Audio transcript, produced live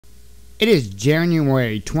It is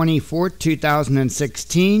January 24th,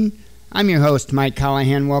 2016. I'm your host, Mike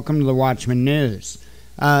Callahan. Welcome to the Watchman News.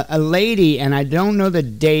 A lady, and I don't know the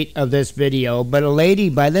date of this video, but a lady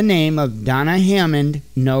by the name of Donna Hammond,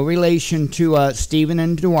 no relation to Stephen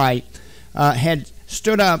and Dwight, had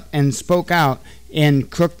stood up and spoke out in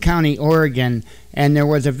Crook County, Oregon, and there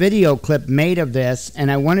was a video clip made of this,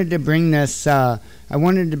 and I wanted to bring this out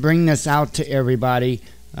to everybody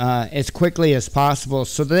as quickly as possible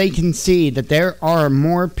so they can see that there are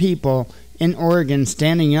more people in Oregon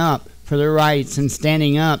standing up for their rights and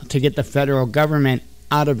standing up to get the federal government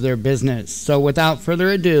out of their business. So without further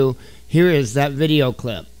ado, here is that video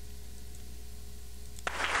clip.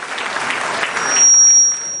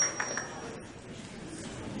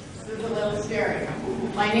 This is a little scary.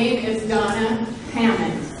 My name is Donna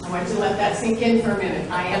Hammond. I want you to let that sink in for a minute.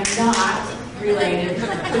 I am not related to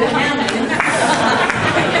the Hammonds.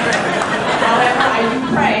 However, I do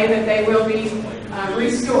pray that they will be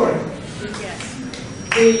restored.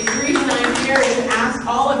 The reason I'm here is to ask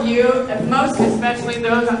all of you, most especially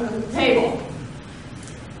those at the table,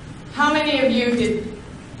 how many of you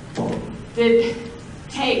did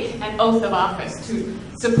take an oath of office to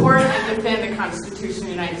support and defend the Constitution of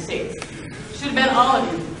the United States? Should have been all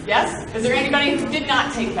of you. Yes? Is there anybody who did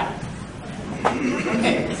not take that?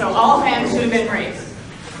 Okay, so all hands should have been raised.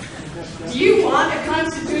 Do you want a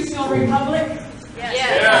constitutional republic? Yes.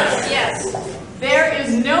 Yes. Yes. There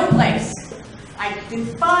is no place, I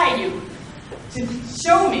defy you to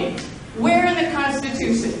show me where in the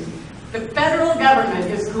Constitution the federal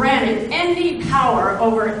government is granted any power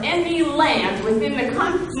over any land within the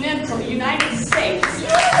continental United States.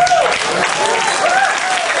 There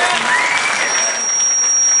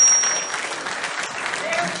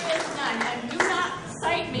is none. And do not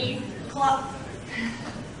cite me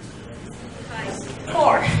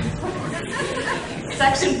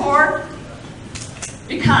Section 4,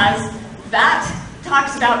 because that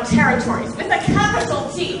talks about territories with a capital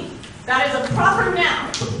T. That is a proper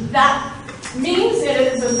noun. That means it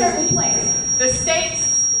is a certain place. The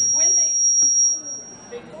states,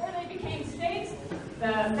 before they became states,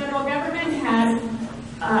 the federal government had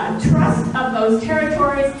trust of those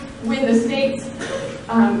territories. When the states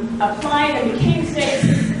applied and became states,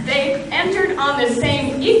 they entered on the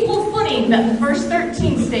same equal footing that the first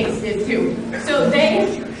 13 states did too. So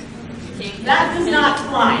that does not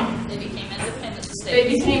fly. They became independent states. They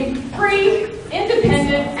became free,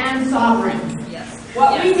 independent, and sovereign. Yes.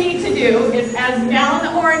 What we need to do is, as Gal in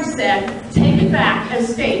the Orange said, take it back as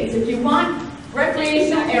states. If you want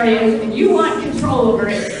recreational areas and you want control over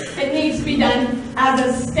it, it needs to be done as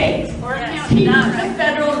a state. Or a county. Keep the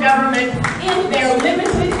federal government in their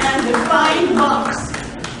limited and defined box.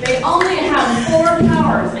 They only have 4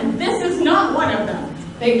 powers, and this is not one of them.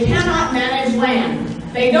 They cannot manage land.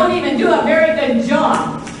 They don't even do a very good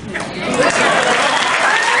job. So,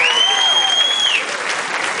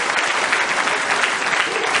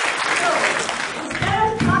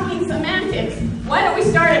 instead of talking semantics, why don't we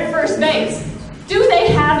start at first base? Do they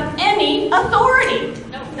have any authority?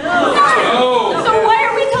 No. So why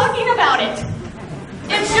are we talking about it?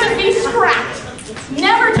 It should be scrapped,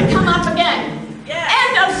 never to come up again.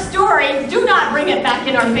 End of story. Do not bring it back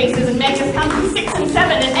in our faces and make us come to 6 and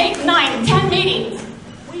 7 and 8 and 9 and 10 meetings.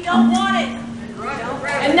 We don't want it.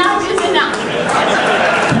 Enough is enough.